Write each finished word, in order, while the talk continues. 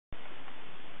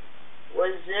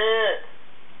What's up?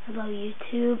 Hello,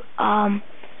 YouTube.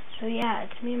 So yeah,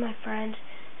 it's me and my friend,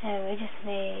 and we just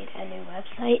made a new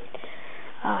website.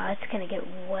 It's gonna get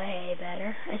way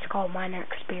better. It's called Minor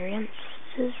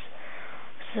Experiences.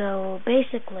 So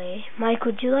basically, Mike,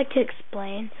 would you like to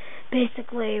explain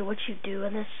basically what you do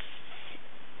in this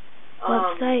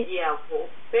website? Yeah, well,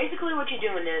 basically what you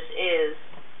do in this is,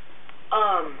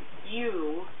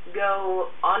 you go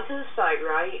onto the site,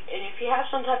 right, and if you have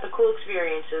some type of cool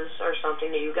experiences or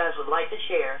something that you guys would like to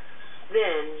share,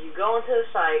 then you go onto the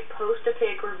site, post a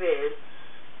pic or vid,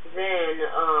 then,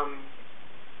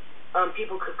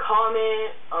 people could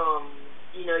comment,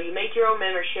 you make your own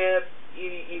membership,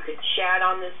 you could chat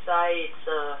on this site,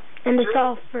 and it's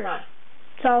all free.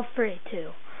 It's all free,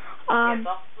 too. Yeah, it's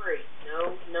all free.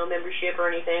 No membership or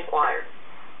anything acquired.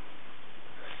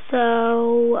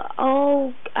 So,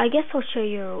 I guess I'll show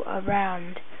you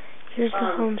around. Here's the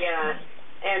home screen.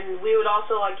 And we would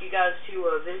also like you guys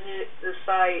to visit the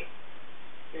site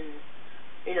and,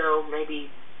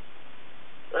 maybe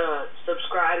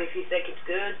subscribe if you think it's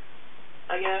good,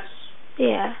 I guess.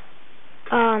 Yeah.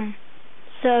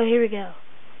 So here we go.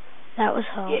 That was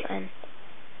home, and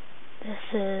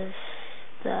this is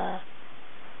the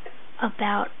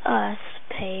About Us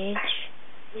page.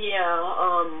 Yeah,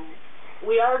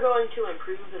 we are going to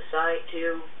improve the site,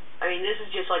 too. I mean, this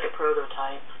is just like a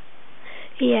prototype.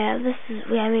 Yeah,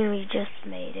 we just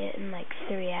made it in like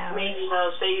 3 hours. I mean,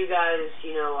 say you guys,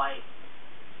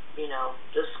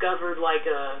 discovered like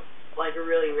a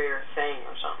really rare thing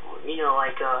or something,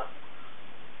 like a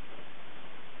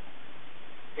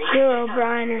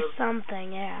Herobrine or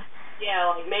something, yeah. Yeah,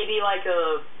 like maybe like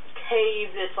a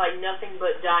cave that's like nothing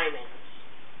but diamonds.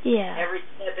 Yeah. Every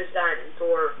step is diamonds,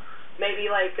 or maybe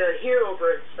like a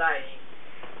Herobrine sighting.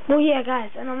 Well, yeah, guys,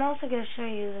 and I'm also going to show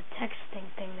you the texting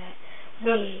thing that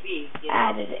we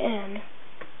added in.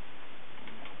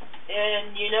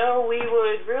 And, we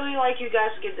would really like you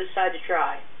guys to give this site a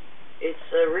try.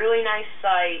 It's a really nice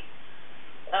site.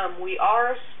 We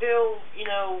are still,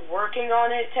 working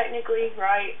on it technically,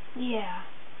 right? Yeah.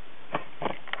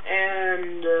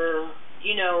 And,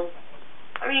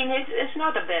 it's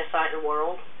not the best site in the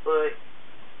world, but,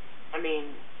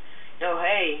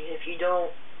 hey, if you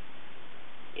don't,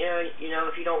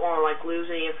 if you don't want to, lose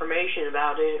any information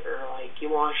about it, or, you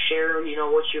want to share,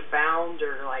 what you found,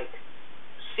 or,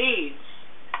 seeds,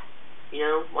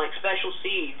 special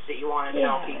seeds that you want to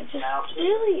tell people about. Yeah,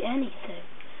 really anything.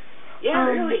 Yeah,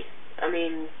 really.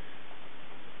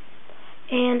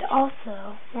 And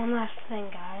also, one last thing,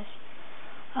 guys.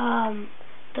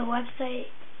 The website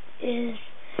is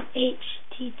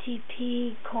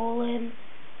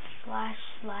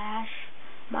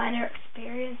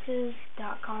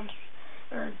http://minorexperiences.com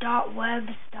or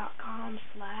 .webs.com/.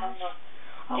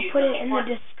 I'll put it in the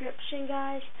description,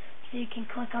 guys, so you can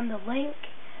click on the link.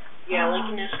 Yeah, link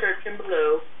in the description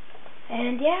below.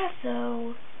 And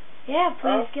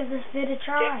please give this vid a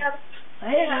try.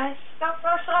 Later, guys. Check out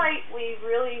our site. We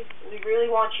really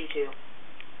want you to.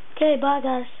 Okay, bye,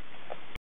 guys.